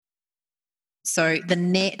So the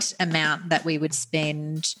net amount that we would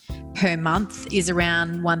spend per month is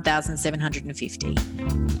around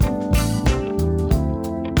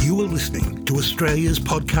 $1,750. You are listening to Australia's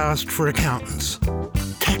podcast for accountants,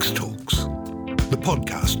 Tax Talks, the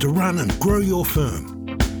podcast to run and grow your firm.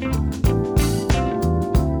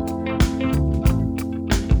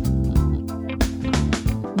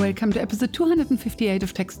 Welcome to episode 258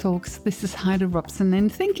 of Tax Talks. This is Heide Robson,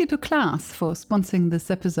 and thank you to Class for sponsoring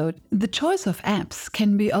this episode. The choice of apps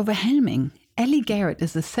can be overwhelming. Ellie Garrett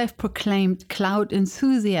is a self-proclaimed cloud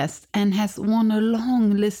enthusiast and has won a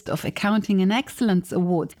long list of accounting and excellence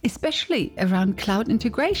awards, especially around cloud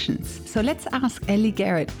integrations. So let's ask Ellie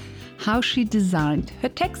Garrett how she designed her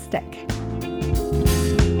tech stack.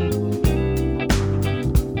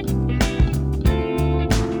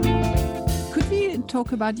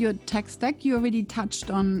 Talk about your tech stack. You already touched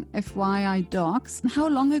on FYI Docs. How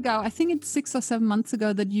long ago? I think it's 6 or 7 months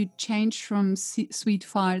ago that you changed from Suite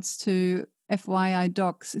Files to FYI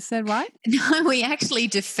Docs. Is that right? No, we actually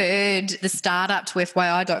deferred the startup to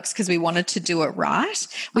FYI Docs because we wanted to do it right.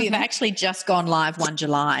 We've actually just gone live 1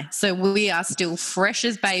 July. So we are still fresh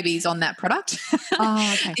as babies on that product.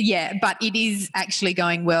 Oh, okay. Yeah, but it is actually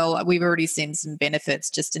going well. We've already seen some benefits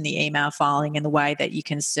just in the email filing and the way that you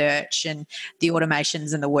can search and the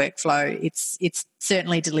automations and the workflow. It's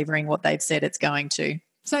certainly delivering what they've said it's going to.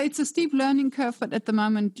 So it's a steep learning curve, but at the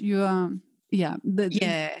moment you are,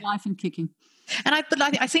 live and kicking. And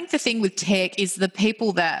I think the thing with tech is the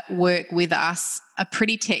people that work with us are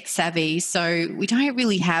pretty tech savvy. So we don't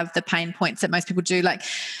really have the pain points that most people do. Like,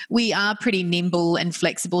 we are pretty nimble and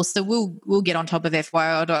flexible. So we'll get on top of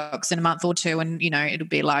FYI Docs in a month or two, and, it'll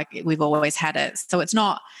be like we've always had it. So it's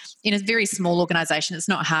not, in a very small organisation, it's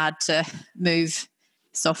not hard to move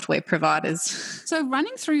software providers. So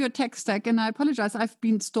running through your tech stack, and I apologize, I've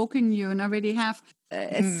been stalking you and I already have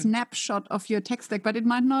a snapshot of your tech stack, but it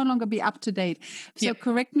might no longer be up to date. So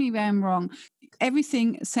Correct me where I'm wrong.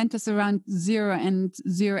 Everything centers around Xero and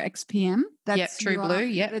Xero XPM. That's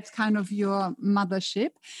TrueBlue. Yep. That's kind of your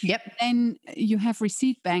mothership. Yep. Then you have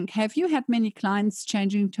Receipt Bank. Have you had many clients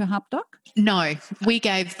changing to HubDoc? No, we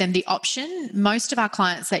gave them the option. Most of our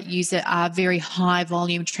clients that use it are very high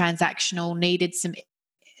volume transactional, needed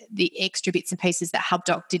the extra bits and pieces that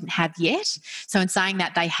HubDoc didn't have yet. So in saying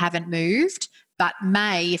that, they haven't moved, but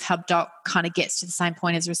may if HubDoc kind of gets to the same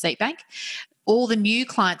point as Receipt Bank. All the new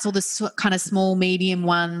clients, all the kind of small, medium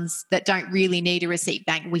ones that don't really need a Receipt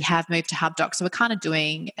Bank, we have moved to HubDoc. So we're kind of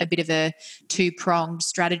doing a bit of a two-pronged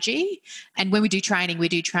strategy. And when we do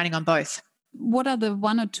training on both. What are the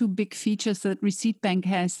one or two big features that Receipt Bank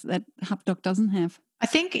has that HubDoc doesn't have? I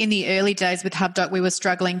think in the early days with HubDoc, we were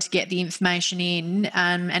struggling to get the information in,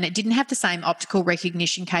 and it didn't have the same optical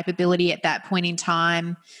recognition capability at that point in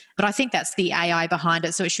time. But I think that's the AI behind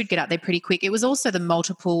it, so it should get up there pretty quick. It was also the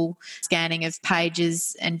multiple scanning of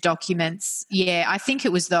pages and documents. Yeah, I think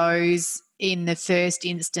it was those in the first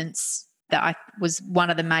instance that was one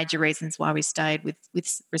of the major reasons why we stayed with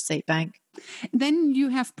Receipt Bank. Then you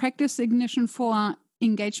have Practice Ignition for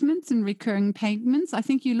engagements and recurring payments. I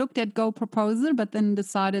think you looked at Go Proposal, but then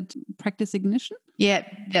decided Practice Ignition. Yeah,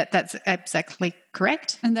 that's exactly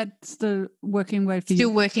correct. And that's still working well for you?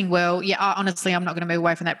 Still working well. Yeah, honestly, I'm not going to move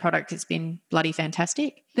away from that product. It's been bloody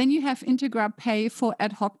fantastic. Then you have Integra Pay for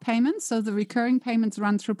ad hoc payments. So the recurring payments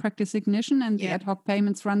run through Practice Ignition and the ad hoc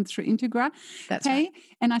payments run through Integra That's Pay. Right.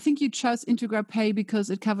 And I think you chose Integra Pay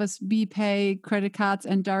because it covers BPay, credit cards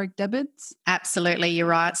and direct debits. Absolutely. You're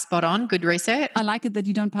right. Spot on. Good research. I like it that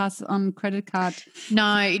you don't pass on credit card.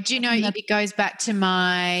 No. Do you know, it goes back to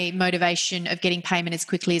my motivation of getting payment as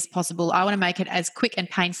quickly as possible. I want to make it as quick and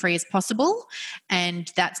pain-free as possible.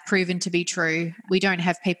 And that's proven to be true. We don't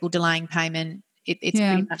have people delaying payment. It's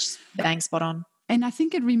pretty much bang spot on. And I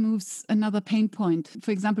think it removes another pain point.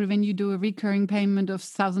 For example, when you do a recurring payment of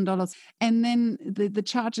 $1,000 and then the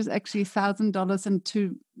charge is actually $1,000 and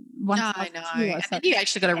to one. I know. And then you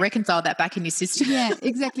actually got to reconcile that back in your system. Yeah,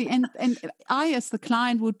 exactly. And I, as the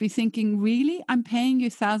client, would be thinking, really? I'm paying you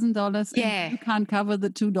 $1,000 and you can't cover the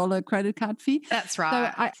 $2 credit card fee? That's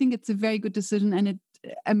right. So I think it's a very good decision, and it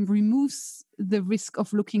removes the risk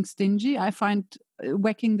of looking stingy. I find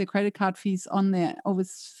whacking the credit card fees on there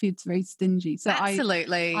always feels very stingy. So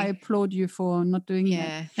absolutely, I applaud you for not doing that.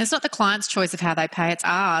 Yeah, it's not the client's choice of how they pay; it's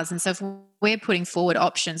ours. And so, if we're putting forward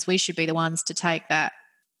options, we should be the ones to take that.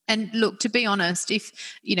 And look, to be honest, if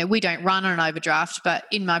we don't run on an overdraft, but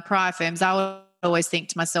in my prior firms, I would always think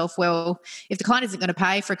to myself, well, if the client isn't going to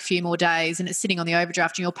pay for a few more days and it's sitting on the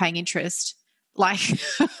overdraft and you're paying interest, like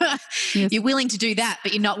you're willing to do that,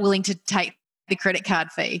 but you're not willing to take the credit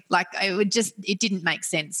card fee. Like it didn't make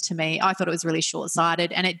sense to me. I thought it was really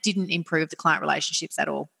short-sighted and it didn't improve the client relationships at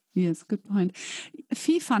all. Yes, good point.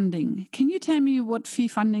 Fee funding. Can you tell me what fee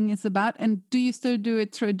funding is about? And do you still do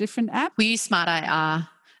it through a different app? We use Smart AR,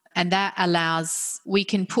 and that allows, we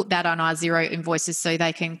can put that on our Xero invoices so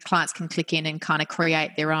clients can click in and kind of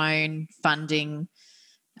create their own funding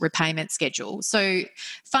repayment schedule. So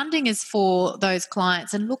funding is for those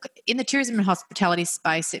clients. And look, in the tourism and hospitality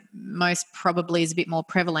space, it most probably is a bit more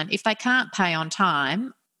prevalent. If they can't pay on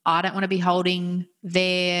time, I don't want to be holding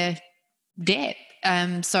their debt.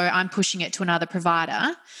 So I'm pushing it to another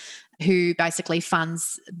provider who basically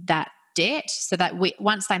funds that debt so that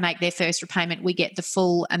once they make their first repayment, we get the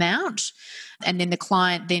full amount. And then the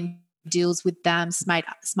client then deals with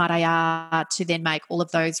Smart AR to then make all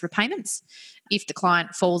of those repayments. If the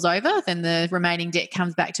client falls over, then the remaining debt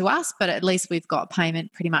comes back to us, but at least we've got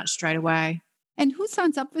payment pretty much straight away. And who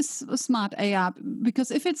signs up with Smart AR? Because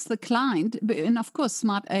if it's the client, and of course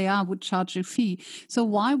Smart AR would charge a fee. So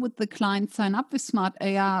why would the client sign up with Smart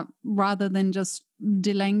AR rather than just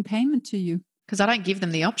delaying payment to you? Because I don't give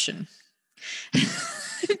them the option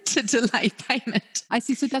to delay payment. I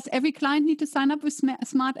see. So does every client need to sign up with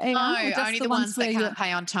Smart AR? No, only the ones that can't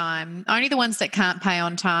pay on time. Only the ones that can't pay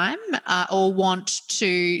on time or want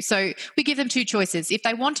to. So we give them two choices. If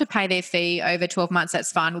they want to pay their fee over 12 months,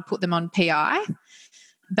 that's fine. We'll put them on PI.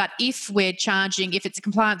 But if it's a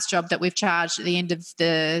compliance job that we've charged at the end of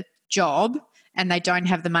the job and they don't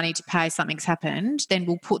have the money to pay, something's happened, then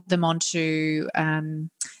we'll put them onto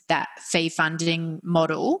that fee funding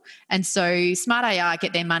model. And so Smart AR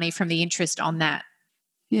get their money from the interest on that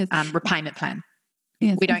repayment plan.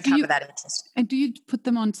 Yes. We don't cover that interest. And do you put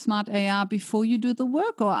them on Smart AR before you do the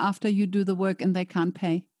work or after you do the work and they can't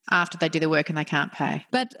pay? After they do the work and they can't pay.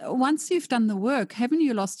 But once you've done the work, haven't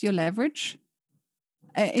you lost your leverage?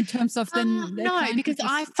 In terms of then no, because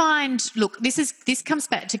I find, look, this comes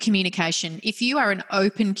back to communication. If you are an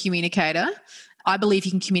open communicator, I believe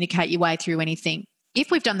you can communicate your way through anything. If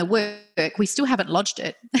we've done the work, we still haven't lodged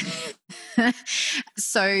it.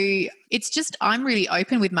 So it's just, I'm really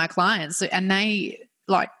open with my clients and they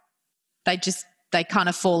kind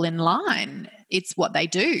of fall in line. It's what they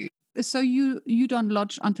do. So you don't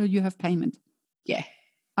lodge until you have payment? Yeah.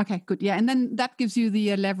 Okay, good. Yeah. And then that gives you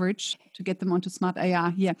the leverage to get them onto Smart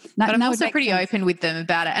AR. Yeah. But I'm also pretty open with them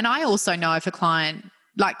about it. And I also know if a client,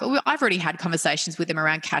 like I've already had conversations with them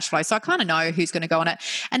around cash flow. So I kind of know who's going to go on it.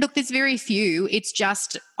 And look, there's very few. It's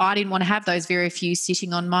just I didn't want to have those very few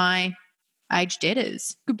sitting on my aged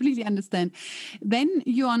debtors. Completely understand. Then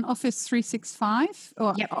you're on Office 365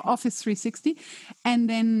 or Office 360. And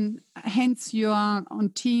then hence you're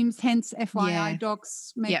on Teams, hence FYI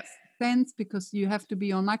Docs makes sense because you have to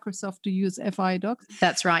be on Microsoft to use FYI Docs.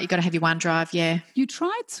 That's right. You've got to have your OneDrive, yeah. You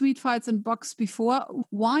tried Suite Files and Box before.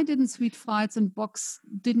 Why didn't Suite Files and Box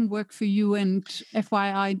didn't work for you and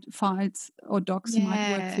FYI Files or Docs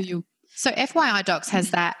might work for you? So FYI Docs has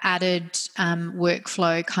that added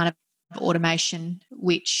workflow kind of automation,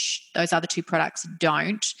 which those other two products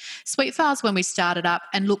don't. Suite Files, when we started up,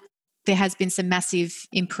 and look, there has been some massive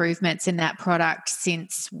improvements in that product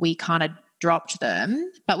since we kind of dropped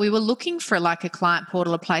them, but we were looking for like a client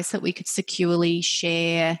portal, a place that we could securely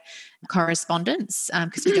share correspondence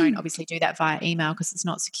because we don't obviously do that via email because it's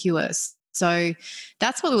not secure. So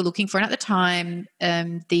that's what we were looking for. And at the time,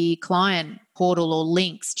 the client portal or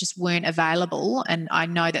links just weren't available. And I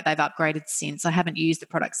know that they've upgraded since. I haven't used the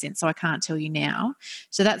product since, so I can't tell you now.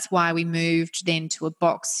 So that's why we moved then to a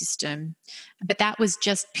box system. But that was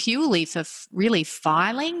just purely for really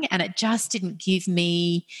filing, and it just didn't give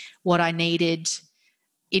me what I needed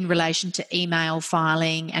in relation to email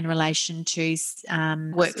filing and relation to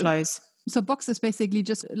workflows. So Box is basically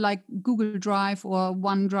just like Google Drive or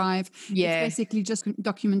OneDrive. Yeah. It's basically just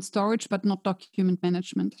document storage, but not document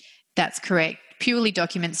management. That's correct. Purely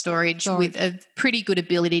document storage with a pretty good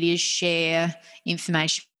ability to share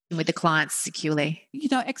information with the clients securely. You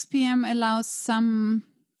know, XPM allows some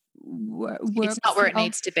work. It's not where it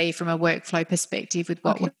needs to be from a workflow perspective with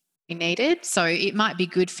what we needed. So it might be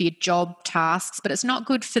good for your job tasks, but it's not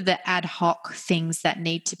good for the ad hoc things that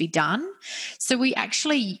need to be done. So we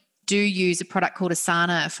actually do use a product called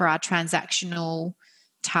Asana for our transactional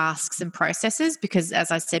tasks and processes because,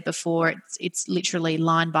 as I said before, it's literally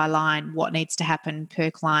line by line what needs to happen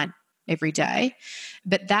per client every day.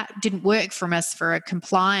 But that didn't work from us for a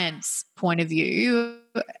compliance point of view.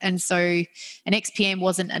 And so an XPM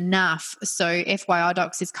wasn't enough. So FYI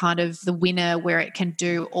Docs is kind of the winner where it can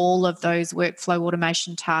do all of those workflow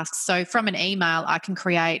automation tasks. So from an email, I can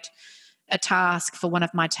create a task for one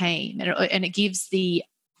of my team and it gives the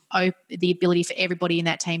the ability for everybody in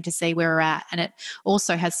that team to see where we're at. And it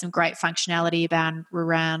also has some great functionality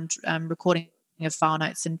around recording of file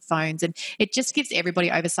notes and phones, and it just gives everybody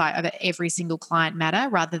oversight over every single client matter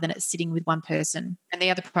rather than it sitting with one person. And the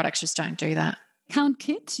other products just don't do that.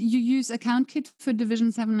 AccountKit, you use AccountKit for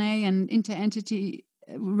Division 7A and inter-entity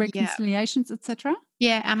reconciliations, etc.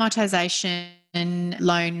 Yeah, amortization,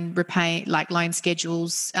 loan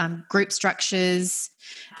schedules, group structures,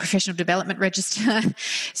 professional development register.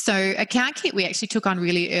 So AccountKit we actually took on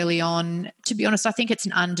really early on. To be honest, I think it's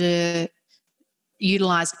an underutilized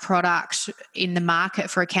product in the market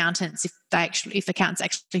for accountants. If accountants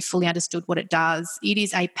actually fully understood what it does, it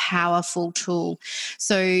is a powerful tool.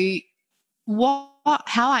 So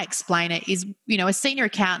how I explain it is, a senior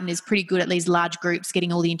accountant is pretty good at these large groups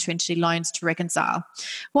getting all the inter-entity loans to reconcile.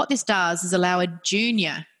 What this does is allow a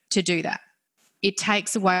junior to do that. It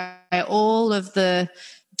takes away all of the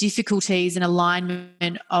difficulties and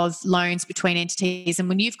alignment of loans between entities. And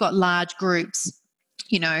when you've got large groups,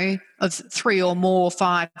 of 3 or more,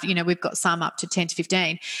 5, we've got some up to 10 to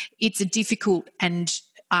 15, it's a difficult and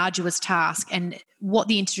arduous task. And what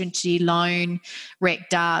the inter-entity loan rec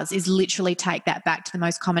does is literally take that back to the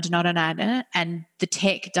most common denominator, and the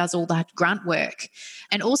tech does all the grunt work.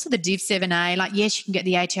 And also the Div 7A, yes, you can get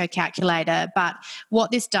the ATO calculator, but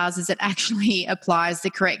what this does is it actually applies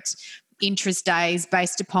the correct interest days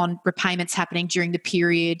based upon repayments happening during the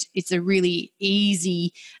period. It's a really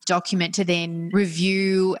easy document to then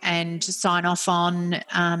review and sign off on.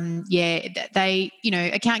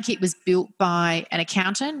 AccountKit was built by an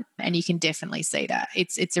accountant, and you can definitely see that.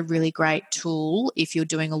 It's a really great tool if you're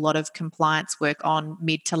doing a lot of compliance work on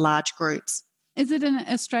mid to large groups. Is it an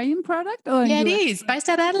Australian product? Or it is, based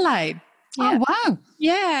out of Adelaide. Yeah. Oh, wow.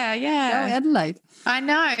 Yeah. Go Adelaide. I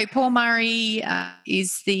know. Paul Murray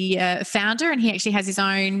is the founder, and he actually has his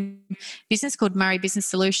own business called Murray Business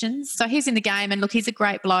Solutions. So he's in the game, and look, he's a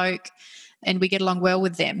great bloke, and we get along well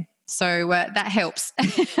with them. So that helps.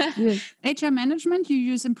 Yes. HR management, you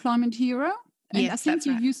use Employment Hero. And yes, I think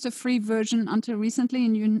you used a free version until recently,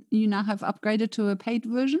 and you now have upgraded to a paid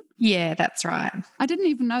version. Yeah, that's right. I didn't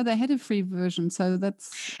even know they had a free version, so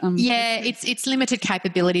that's it's limited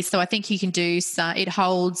capabilities. So I think you can do it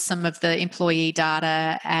holds some of the employee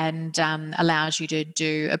data and allows you to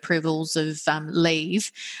do approvals of leave,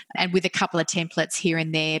 and with a couple of templates here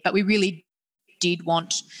and there. But we really did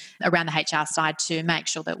want around the HR side to make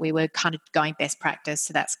sure that we were kind of going best practice.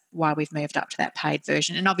 So that's why we've moved up to that paid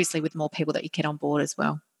version, and obviously with more people that you get on board as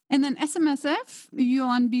well. And then SMSF, you're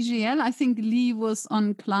on BGL. I think Lee was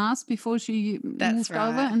on Class before she moved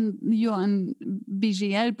over, and you're on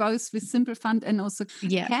BGL, both with Simple Fund and also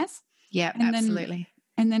CAS. Yeah, absolutely.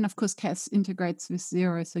 And then, of course, CAS integrates with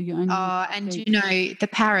Xero, so you only... the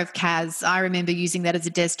power of CAS, I remember using that as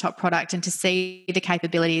a desktop product, and to see the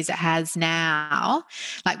capabilities it has now,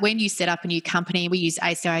 like when you set up a new company, we use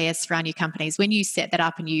ACIS for our new companies. When you set that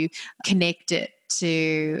up and you connect it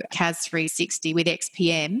to CAS 360 with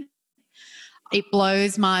XPM, it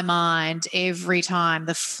blows my mind every time,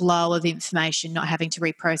 the flow of information, not having to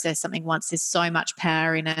reprocess something once. There's so much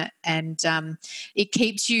power in it, and it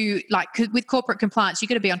keeps you, with corporate compliance, you've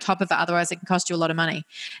got to be on top of it, otherwise it can cost you a lot of money.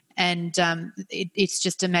 And it's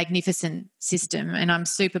just a magnificent system, and I'm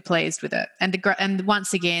super pleased with it. And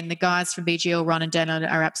once again, the guys from BGL, Ron and Dana,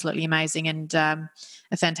 are absolutely amazing and are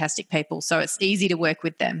fantastic people, so it's easy to work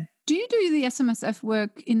with them. Do you do the SMSF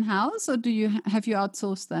work in-house, or have you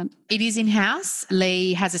outsourced that? It is in-house.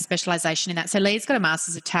 Lee has a specialisation in that. So Lee's got a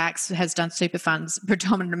Masters of Tax, has done super funds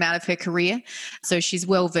predominant amount of her career. So she's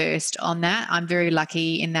well versed on that. I'm very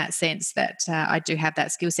lucky in that sense that I do have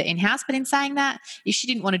that skill set in-house. But in saying that, if she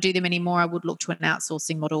didn't want to do them anymore, I would look to an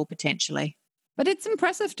outsourcing model potentially. But it's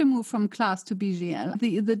impressive to move from Class to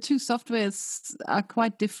BGL. The two softwares are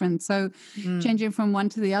quite different. So changing from one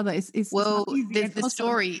to the other is well,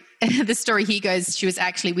 the story here goes, she was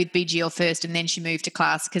actually with BGL first, and then she moved to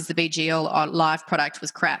Class because the BGL live product was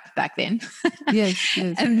crap back then. Yes.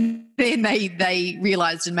 And then they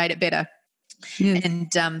realised and made it better. Yes.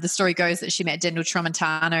 And the story goes that she met Daniel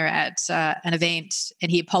Tramontana at an event, and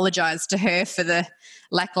he apologised to her for the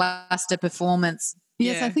lackluster performance.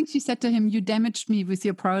 Yes, yeah. I think she said to him, "You damaged me with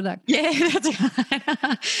your product." Yeah, that's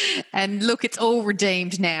right. And look, it's all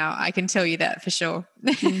redeemed now. I can tell you that for sure.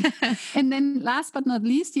 And then last but not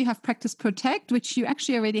least, you have Practice Protect, which you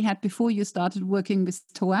actually already had before you started working with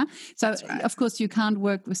TOA. So, right. Of course, you can't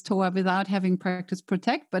work with TOA without having Practice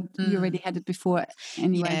Protect, but you already had it before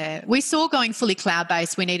anyway. Yeah, we saw going fully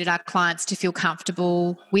cloud-based, we needed our clients to feel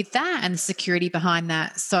comfortable with that and the security behind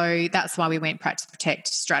that. So that's why we went Practice Protect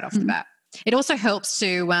straight off the bat. It also helps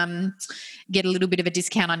to get a little bit of a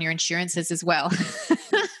discount on your insurances as well.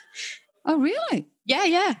 Oh, really?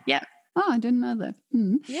 Yeah. Oh, I didn't know that.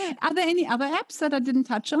 Yeah. Are there any other apps that I didn't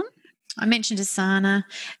touch on? I mentioned Asana.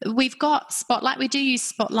 We've got Spotlight. We do use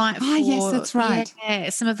Spotlight for yes, that's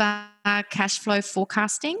right. some of our cash flow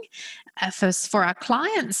forecasting for our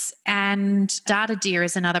clients. And DataDeer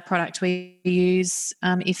is another product we use.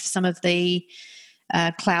 If some of the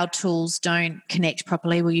cloud tools don't connect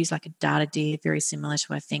properly, we'll use like a DataDeer, very similar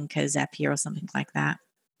to, I think, a Zapier or something like that.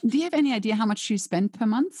 Do you have any idea how much you spend per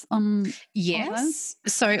month on? Yes.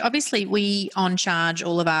 So obviously we on charge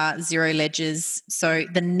all of our Xero ledgers. So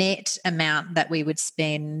the net amount that we would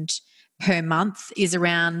spend per month is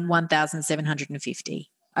around $1,750.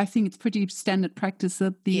 I think it's pretty standard practice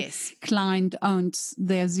that the client owns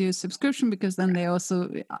their Xero subscription, because then they're also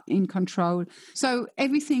in control. So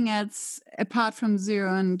everything else apart from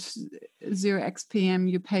Xero and Xero XPM,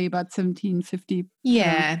 you pay about $1,750.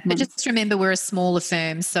 Yeah, but just remember we're a smaller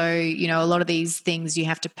firm, so a lot of these things you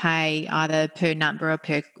have to pay either per number or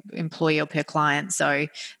per employee or per client. So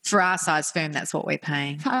for our size firm, that's what we're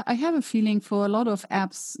paying. I have a feeling for a lot of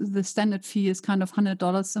apps, the standard fee is kind of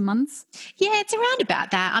 $100 a month. Yeah, it's around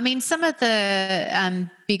about that. I mean, some of the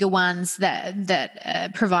bigger ones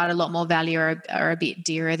that provide a lot more value are a bit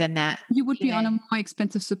dearer than that. You would be on a more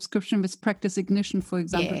expensive subscription with Practice Ignition, for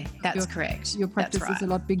example. Yeah, that's correct. Your practice is a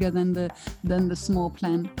lot bigger than the small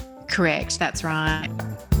plan. Correct, that's right.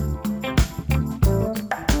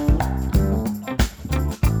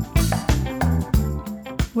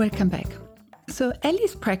 Welcome back. So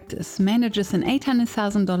Ellie's practice manages an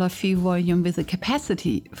 $800,000 fee volume with a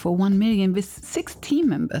capacity for $1 million with 6 team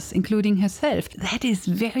members, including herself. That is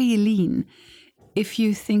very lean. If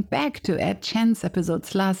you think back to Ed Chen's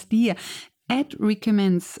episodes last year, Ed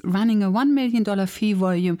recommends running a $1 million fee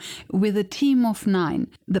volume with a team of 9.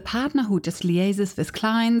 The partner who just liaises with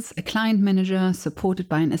clients, a client manager supported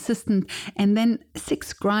by an assistant, and then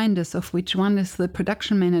 6 grinders, of which one is the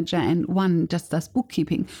production manager and one just does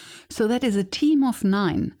bookkeeping. So that is a team of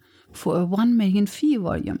 9 for a $1 million fee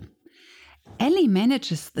volume. Ellie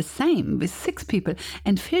manages the same with 6 people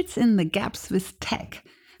and fills in the gaps with tech.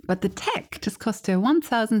 But the tech just costs her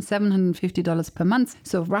 $1,750 per month,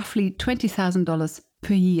 so roughly $20,000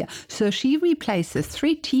 per year. So she replaces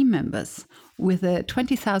 3 team members with a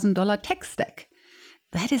 $20,000 tech stack.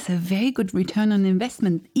 That is a very good return on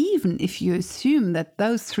investment, even if you assume that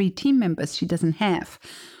those 3 team members she doesn't have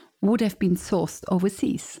would have been sourced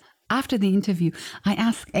overseas. After the interview, I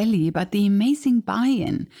asked Ellie about the amazing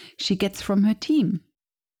buy-in she gets from her team.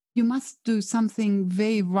 You must do something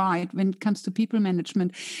very right when it comes to people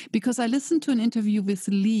management, because I listened to an interview with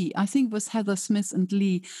Lee, I think it was Heather Smith and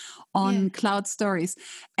Lee on Cloud Stories.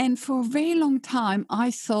 And for a very long time,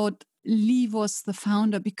 I thought Lee was the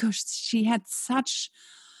founder because she had such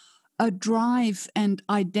a drive and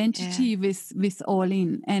identity with All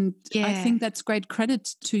In. And I think that's great credit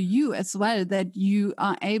to you as well, that you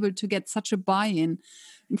are able to get such a buy-in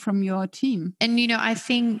from your team. And, I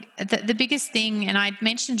think that the biggest thing, and I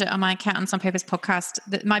mentioned it on my Accountants on Purpose podcast,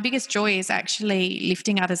 that my biggest joy is actually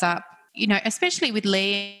lifting others up, especially with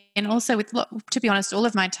Lee and also with, to be honest, all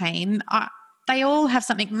of my team. They all have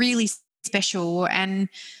something really special, and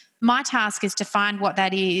my task is to find what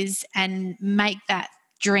that is and make that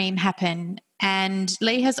dream happen. And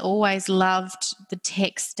Lee has always loved the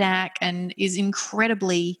tech stack and is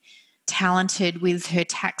incredibly talented with her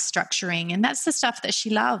tax structuring, and that's the stuff that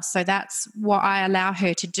she loves. So that's what I allow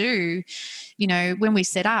her to do. When we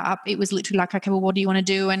set up, it was literally like, okay, well, what do you want to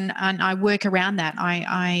do? And I work around that.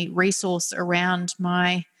 I resource around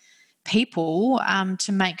my people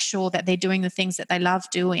to make sure that they're doing the things that they love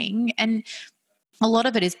doing. And a lot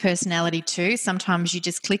of it is personality too. Sometimes you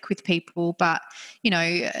just click with people, but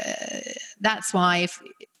that's why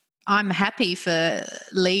I'm happy for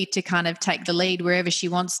Lee to kind of take the lead wherever she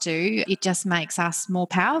wants to. It just makes us more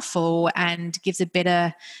powerful and gives a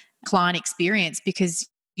better client experience, because,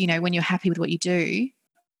 when you're happy with what you do,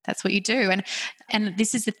 that's what you do. And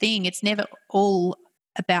this is the thing, it's never all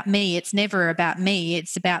about me. It's never about me.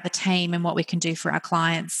 It's about the team and what we can do for our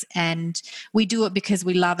clients. And we do it because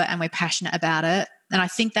we love it and we're passionate about it. And I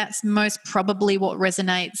think that's most probably what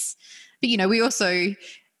resonates. But, we also...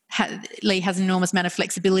 Lee has an enormous amount of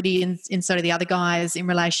flexibility, and so do the other guys, in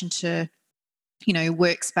relation to,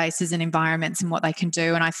 workspaces and environments and what they can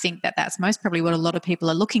do. And I think that that's most probably what a lot of people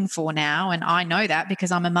are looking for now. And I know that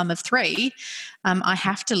because I'm a mum of 3. I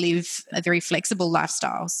have to live a very flexible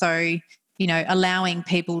lifestyle. So, allowing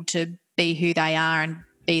people to be who they are and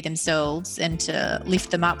be themselves and to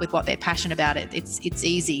lift them up with what they're passionate about, it's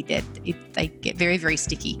easy. They get very, very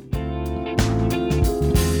sticky.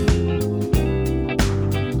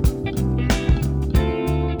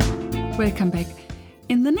 Welcome back.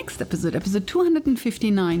 In the next episode, episode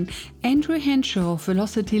 259, Andrew Henshaw of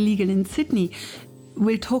Velocity Legal in Sydney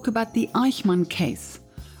will talk about the Eichmann case.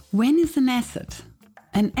 When is an asset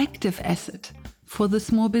an active asset for the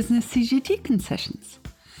small business CGT concessions?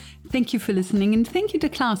 Thank you for listening, and thank you to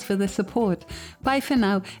Klaus for their support. Bye for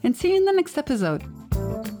now, and see you in the next episode.